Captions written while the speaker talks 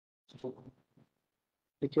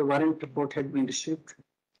देखिए warrant report had been received.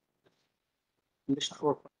 List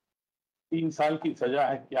for 3 साल की सजा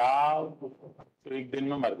है क्या? तो एक दिन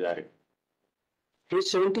में मर जाएगा। He is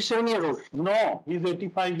 77 year old. No, he is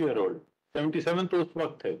 85 year old. 77 तो उस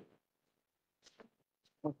वक्त है।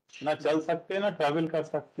 ना चल सकते ना ट्रैवल कर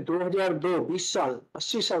सकते। 2002, 20 साल,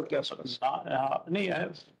 80 साल के आसपास। नहीं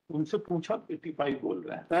है, उनसे पूछा 85 बोल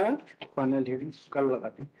रहे हैं। फाइनल हियरिंग कल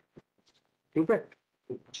लगाते, ठीक है।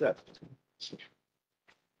 चल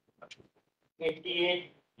 88.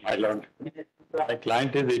 My lord, my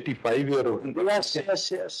client is 85 year old. yes, yes,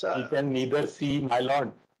 yes, He can neither see, my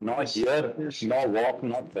lord, nor hear, nor walk,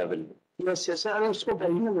 nor travel. yes, yes, अरे उसको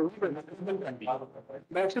बैठने दो,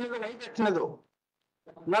 बैठने दो भाई, बैठने दो।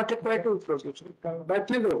 Not required to produce,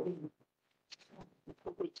 बैठने दो।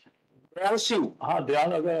 दयाल सिंह, हाँ,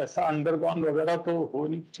 दयाल अगर ऐसा अंडरग्राउंड वगैरह तो हो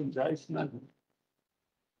नहीं, गुंजाइश ना।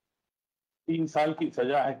 3 साल की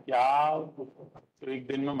सजा है क्या? तो एक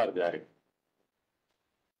दिन में मर जाएगा।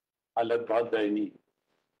 हालत बहुत दयनीय।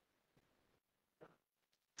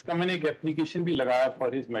 इसका मैंने एक एप्लीकेशन भी लगाया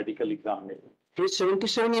फॉर हिज मेडिकल एग्जाम में। he is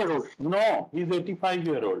 77 year old. No, he is 85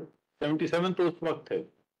 year old. 77 तो उस वक्त है।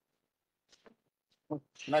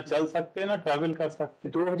 ना चल सकते ना ट्रैवल कर सकते।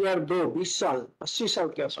 2002, 20 साल, 80 साल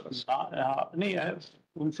के आसपास। नहीं है,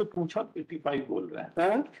 उनसे पूछा 85 बोल रहे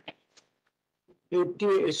हैं।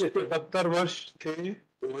 77 वर्ष थे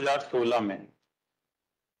 2016 में।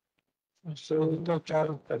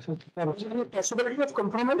 Possibility of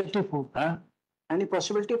compromise? Any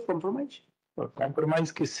possibility of compromise?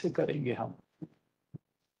 Compromise किससे करेंगे हम?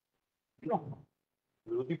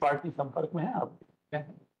 विरोधी पार्टी संपर्क में है आपके?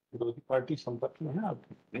 विरोधी पार्टी संपर्क में है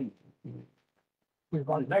आपके? नहीं,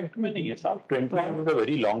 कॉन्टैक्ट में नहीं है साहब। 20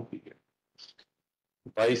 वेरी लॉन्ग पीरियड,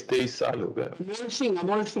 22-23 साल हो गए।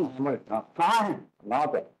 अमोल सिंह कहाँ है? वहां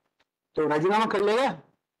पे। तो राजीनामा कर लेगा?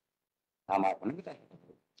 हम आपको नहीं बताएंगे।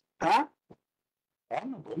 हाँ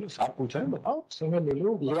बोलो, साहब पूछा है, बताओ। समय ले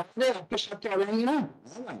लो, आपके साथ आ जाएंगे ना?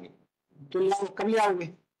 तो लाओ, कब ले आओगे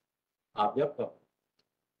आप? जब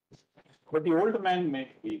बट ओल्ड मैन में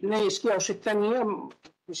नहीं, इसकी आवश्यकता नहीं है, हम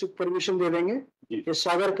किसी परमिशन दे देंगे। ये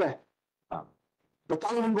सागर का है।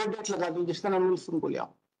 बताओ, हम बोर्ड डेट लगा दूं जिस तरह अमोल सिंह को ले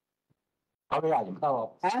आओ। अब आ जाओ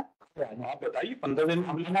आप। आप बताइए, 15 दिन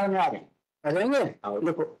हम लेना में आ गए, आ जाएंगे।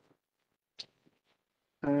 देखो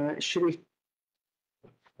Shri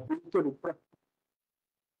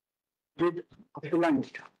with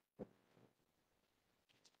appellant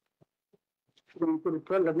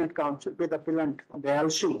learned counsel with appellant Dayal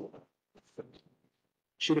Singh.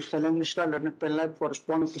 Shri Salam Mishra, learned appellant for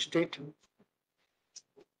responding state.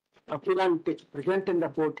 Appellant is present in the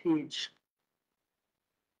court. He is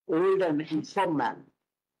old and infirm man.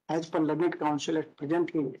 As per learned counsel, at present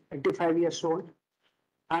he is 85 years old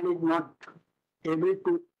and is not able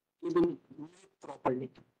to even move properly.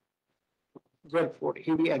 Therefore,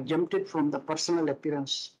 he be exempted from the personal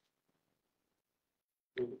appearance.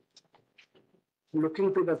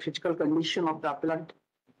 Looking to the physical condition of the appellant,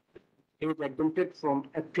 he is exempted from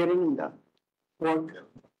appearing in the court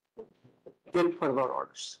till further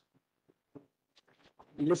orders.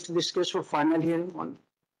 Lift this case for final hearing on.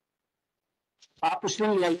 आप उसमें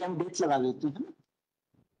ले आइए, हम date लगा देते हैं ना।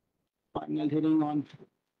 Final hearing on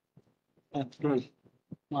April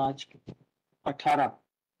मार्च 18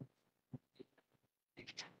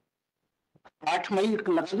 8 मई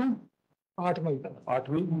लगा दूं। 8 मई 8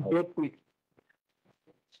 मई। 1 minute.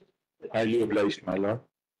 Highly obliged, my lord.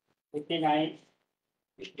 59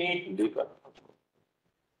 state.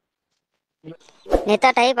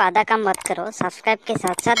 नेता टाइप आधा काम मत करो, सब्सक्राइब के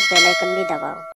साथ साथ बेल आइकन भी दबाओ।